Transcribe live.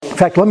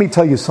fact, let me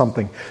tell you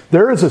something.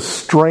 There is a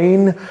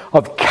strain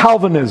of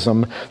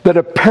Calvinism that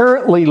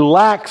apparently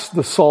lacks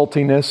the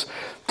saltiness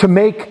to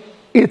make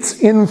its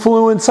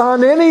influence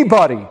on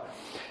anybody.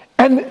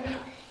 And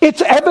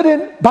it's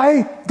evident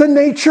by the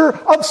nature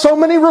of so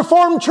many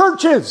Reformed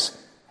churches.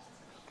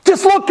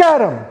 Just look at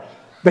them.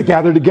 They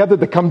gather together,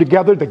 they come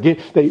together,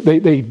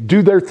 they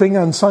do their thing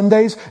on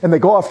Sundays, and they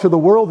go off to the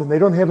world, and they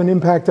don't have an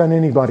impact on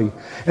anybody.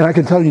 And I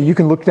can tell you, you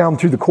can look down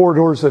through the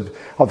corridors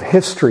of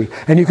history,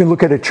 and you can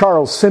look at a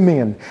Charles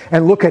Simeon,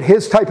 and look at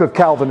his type of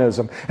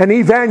Calvinism, and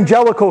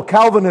evangelical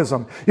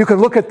Calvinism. You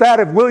can look at that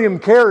of William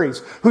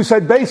Carey's, who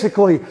said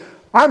basically,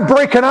 I'm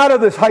breaking out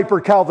of this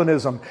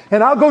hyper-Calvinism,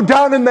 and I'll go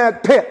down in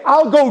that pit.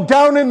 I'll go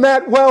down in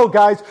that well,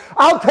 guys.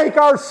 I'll take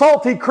our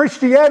salty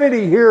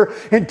Christianity here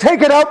and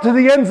take it out to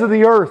the ends of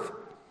the earth.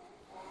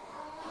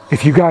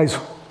 If you guys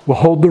will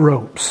hold the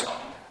ropes,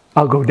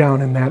 I'll go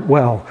down in that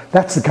well.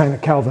 That's the kind of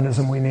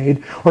Calvinism we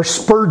need. Or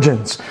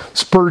Spurgeon.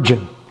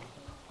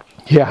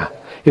 Yeah,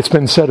 it's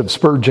been said of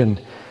Spurgeon.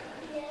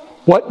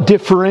 What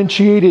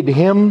differentiated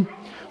him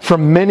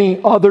from many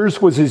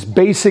others was his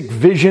basic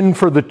vision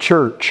for the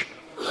church.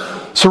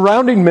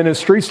 Surrounding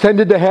ministries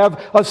tended to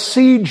have a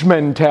siege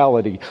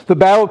mentality. The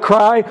battle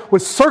cry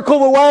was circle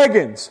the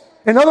wagons.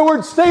 In other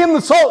words, stay in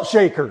the salt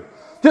shaker.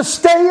 Just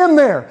stay in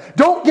there.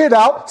 Don't get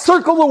out.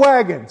 Circle the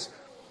wagons.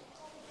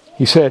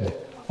 He said,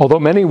 although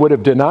many would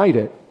have denied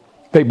it,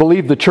 they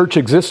believed the church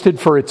existed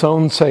for its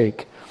own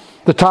sake.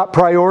 The top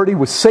priority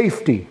was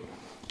safety,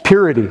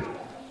 purity,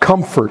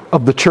 comfort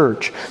of the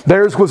church.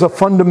 Theirs was a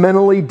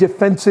fundamentally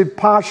defensive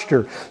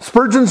posture.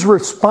 Spurgeon's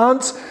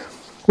response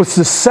was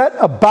to set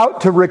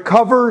about to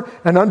recover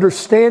an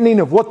understanding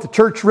of what the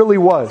church really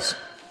was.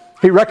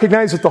 He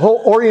recognized that the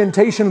whole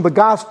orientation of the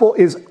gospel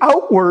is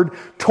outward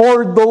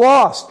toward the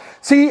lost.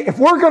 See, if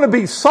we're going to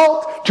be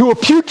salt to a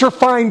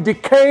putrefying,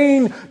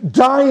 decaying,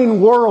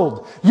 dying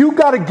world, you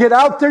got to get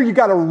out there, you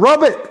got to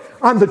rub it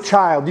on the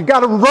child. You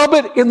got to rub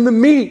it in the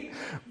meat.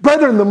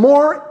 Brethren, the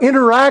more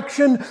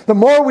interaction, the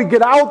more we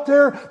get out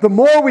there, the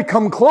more we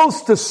come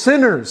close to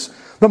sinners,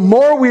 the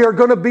more we are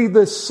going to be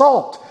this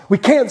salt. We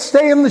can't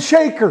stay in the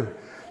shaker.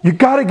 You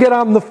got to get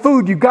on the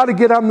food. You got to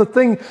get on the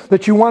thing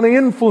that you want to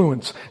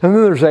influence. And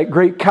then there's that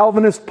great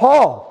Calvinist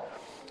Paul.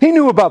 He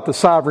knew about the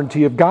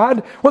sovereignty of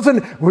God.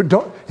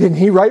 Didn't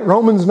he write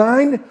Romans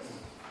 9?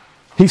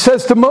 He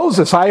says to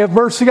Moses, I have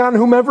mercy on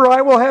whomever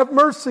I will have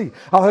mercy.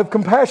 I'll have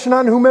compassion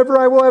on whomever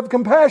I will have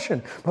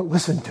compassion. But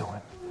listen to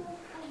him.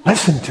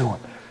 Listen to him.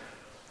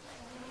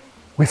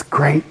 With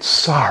great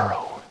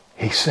sorrow,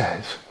 he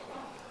says,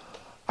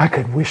 I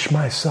could wish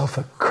myself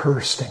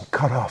accursed and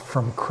cut off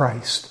from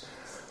Christ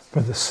for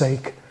the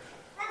sake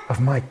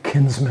of my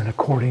kinsmen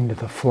according to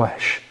the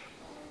flesh.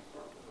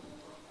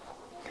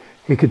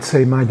 He could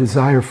say, my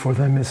desire for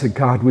them is that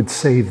God would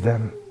save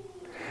them.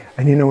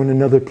 And you know, in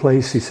another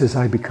place, he says,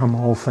 I become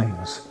all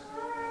things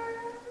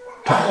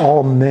to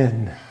all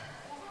men,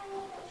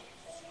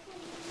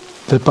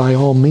 that by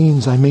all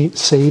means I may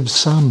save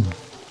some.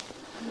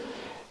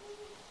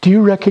 Do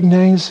you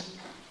recognize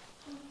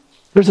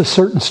there's a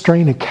certain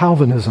strain of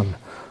Calvinism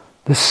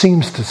that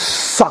seems to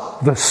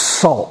suck the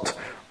salt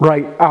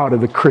right out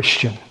of the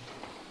Christian?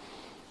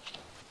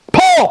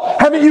 Paul,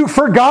 haven't you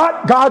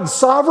forgot God's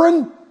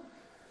sovereign?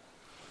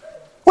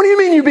 What do you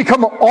mean you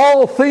become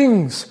all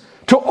things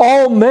to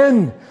all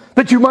men,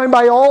 that you might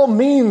by all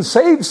means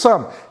save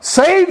some?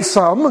 Save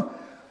some?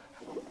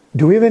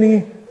 Do we have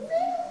any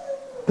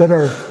that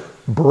are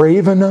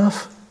brave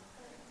enough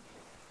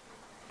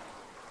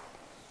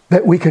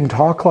that we can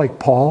talk like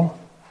Paul?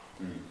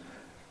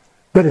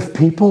 That if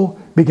people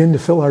begin to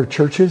fill our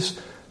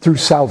churches through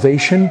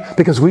salvation,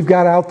 because we've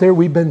got out there,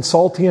 we've been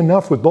salty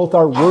enough with both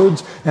our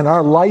words and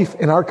our life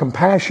and our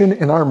compassion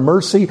and our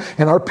mercy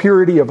and our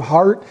purity of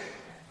heart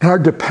and our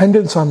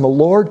dependence on the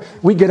Lord,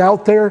 we get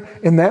out there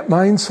in that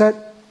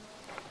mindset.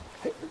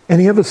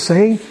 Any of us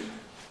say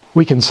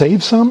we can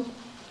save some?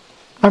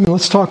 I mean,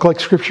 let's talk like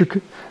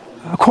Scripture.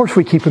 Of course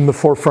we keep in the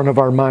forefront of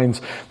our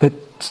minds that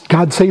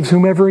God saves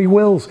whomever He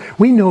wills.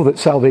 We know that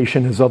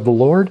salvation is of the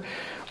Lord.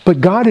 But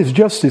God is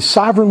just as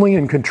sovereignly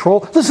in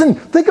control. Listen,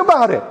 think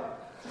about it.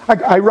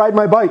 I ride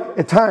my bike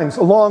at times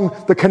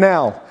along the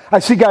canal. I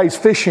see guys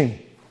fishing.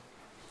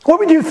 What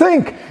would you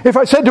think if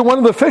I said to one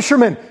of the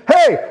fishermen,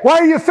 hey, why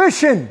are you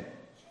fishing?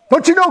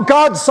 Don't you know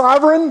God's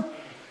sovereign?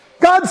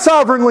 God's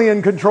sovereignly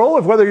in control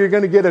of whether you're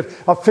going to get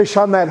a fish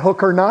on that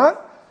hook or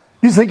not.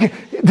 Do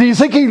you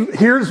think He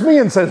hears me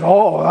and says,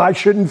 oh, I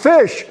shouldn't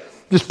fish?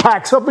 Just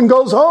packs up and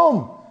goes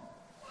home.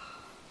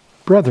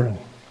 Brethren,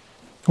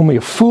 only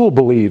a fool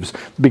believes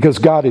because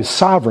God is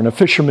sovereign, a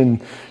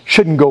fisherman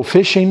shouldn't go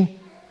fishing.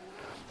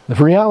 The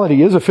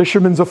reality is a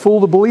fisherman's a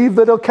fool to believe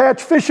that he'll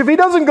catch fish if he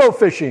doesn't go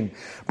fishing.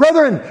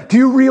 Brethren, do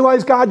you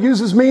realize God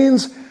uses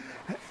means?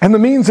 And the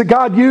means that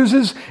God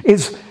uses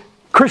is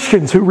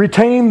Christians who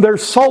retain their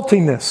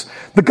saltiness.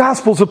 The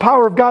gospel's the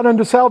power of God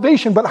unto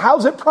salvation, but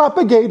how's it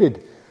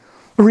propagated?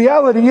 The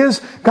reality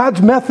is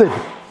God's method.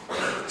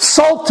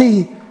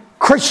 Salty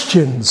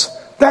Christians.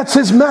 That's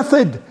His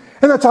method.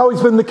 And that's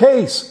always been the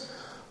case.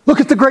 Look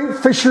at the great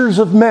fishers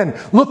of men.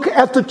 Look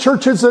at the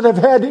churches that have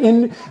had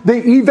in the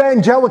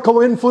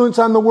evangelical influence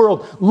on the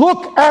world.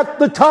 Look at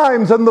the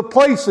times and the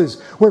places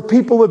where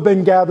people have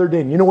been gathered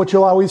in. You know what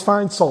you'll always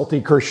find?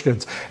 Salty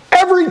Christians.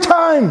 Every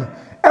time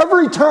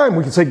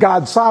we can say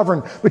God's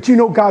sovereign, but you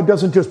know God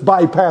doesn't just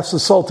bypass the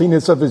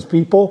saltiness of His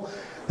people.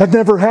 That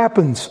never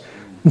happens.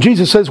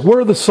 Jesus says,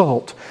 we're the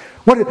salt.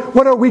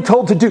 What are we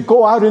told to do?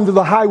 Go out into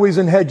the highways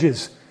and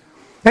hedges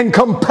and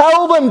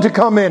compel them to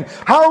come in.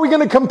 How are we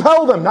going to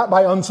compel them? Not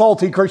by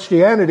unsalty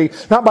Christianity,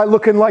 not by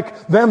looking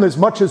like them as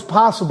much as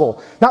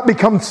possible, not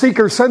become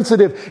seeker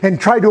sensitive and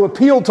try to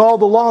appeal to all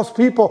the lost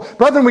people.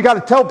 Brethren, we got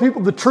to tell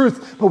people the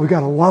truth, but we got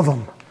to love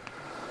them.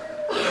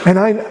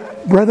 And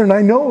brethren,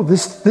 I know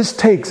this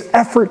takes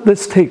effort,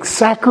 this takes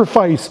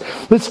sacrifice,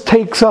 this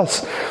takes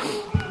us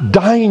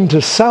dying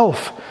to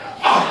self.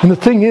 And the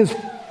thing is,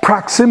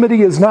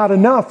 proximity is not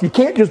enough. You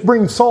can't just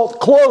bring salt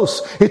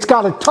close. It's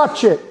got to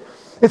touch it.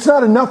 It's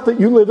not enough that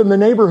you live in the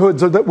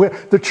neighborhoods or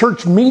that the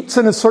church meets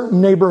in a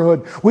certain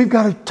neighborhood. We've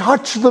got to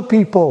touch the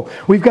people.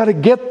 We've got to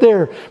get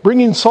there.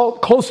 Bringing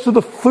salt close to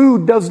the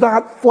food does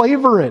not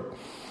flavor it.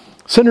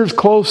 Sinners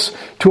close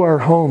to our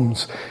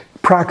homes.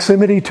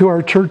 Proximity to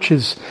our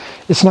churches.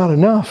 It's not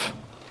enough.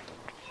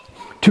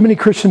 Too many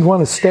Christians want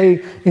to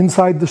stay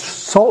inside the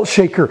salt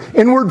shaker,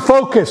 inward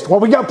focused.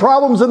 Well, we got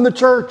problems in the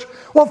church.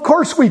 Well, of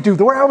course we do.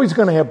 We're always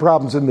going to have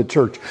problems in the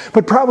church.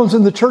 But problems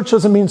in the church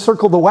doesn't mean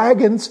circle the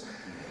wagons.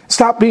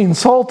 Stop being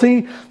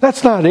salty.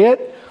 That's not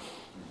it.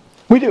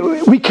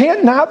 We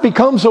can't not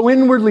become so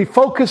inwardly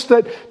focused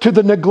that to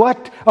the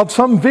neglect of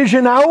some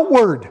vision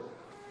outward.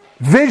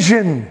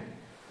 Vision.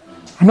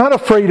 I'm not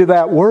afraid of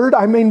that word.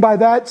 I mean by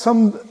that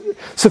some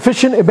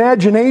sufficient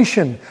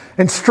imagination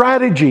and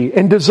strategy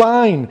and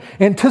design,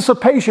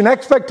 anticipation,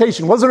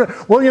 expectation. Wasn't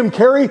it William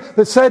Carey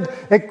that said,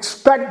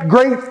 expect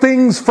great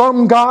things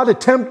from God,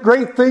 attempt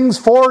great things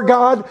for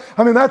God?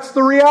 I mean, that's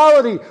the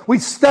reality. We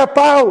step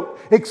out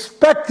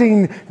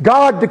expecting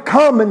God to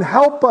come and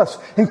help us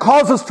and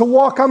cause us to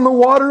walk on the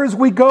water as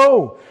we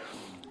go.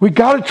 We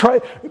got to try.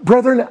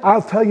 Brethren,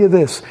 I'll tell you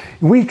this.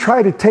 We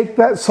try to take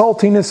that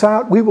saltiness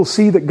out, we will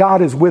see that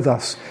God is with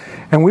us.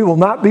 And we will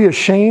not be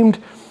ashamed.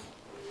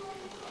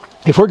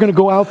 If we're going to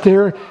go out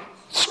there,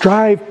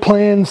 strive,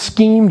 plan,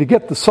 scheme to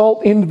get the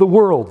salt into the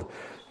world,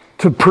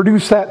 to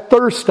produce that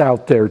thirst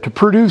out there, to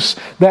produce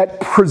that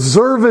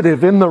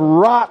preservative in the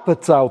rot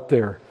that's out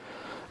there.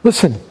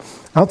 Listen,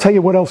 I'll tell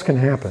you what else can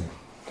happen.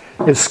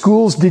 As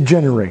schools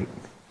degenerate,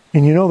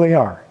 and you know they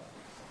are,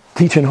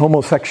 teaching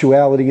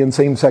homosexuality and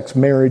same-sex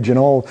marriage and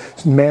all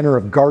manner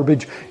of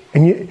garbage,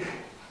 and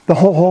the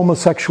whole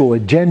homosexual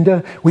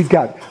agenda. We've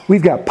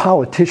got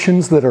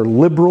politicians that are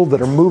liberal, that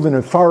are moving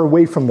as far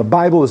away from the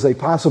Bible as they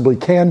possibly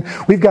can.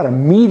 We've got a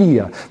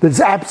media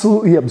that's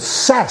absolutely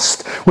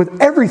obsessed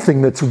with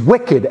everything that's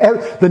wicked.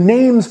 The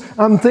names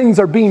on things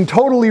are being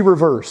totally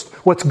reversed.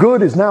 What's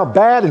good is now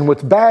bad, and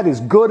what's bad is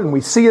good, and we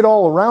see it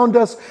all around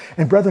us.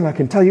 And brethren, I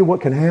can tell you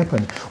what can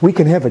happen. We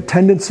can have a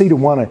tendency to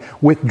want to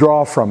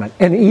withdraw from it.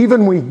 And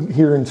even we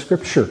hear in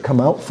Scripture, come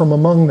out from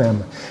among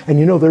them. And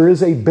you know, there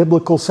is a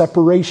biblical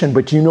separation,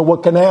 but you know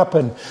what can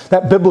happen?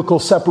 That biblical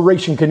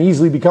separation can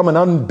easily become an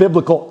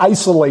unbiblical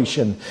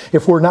isolation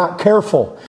if we're not careful.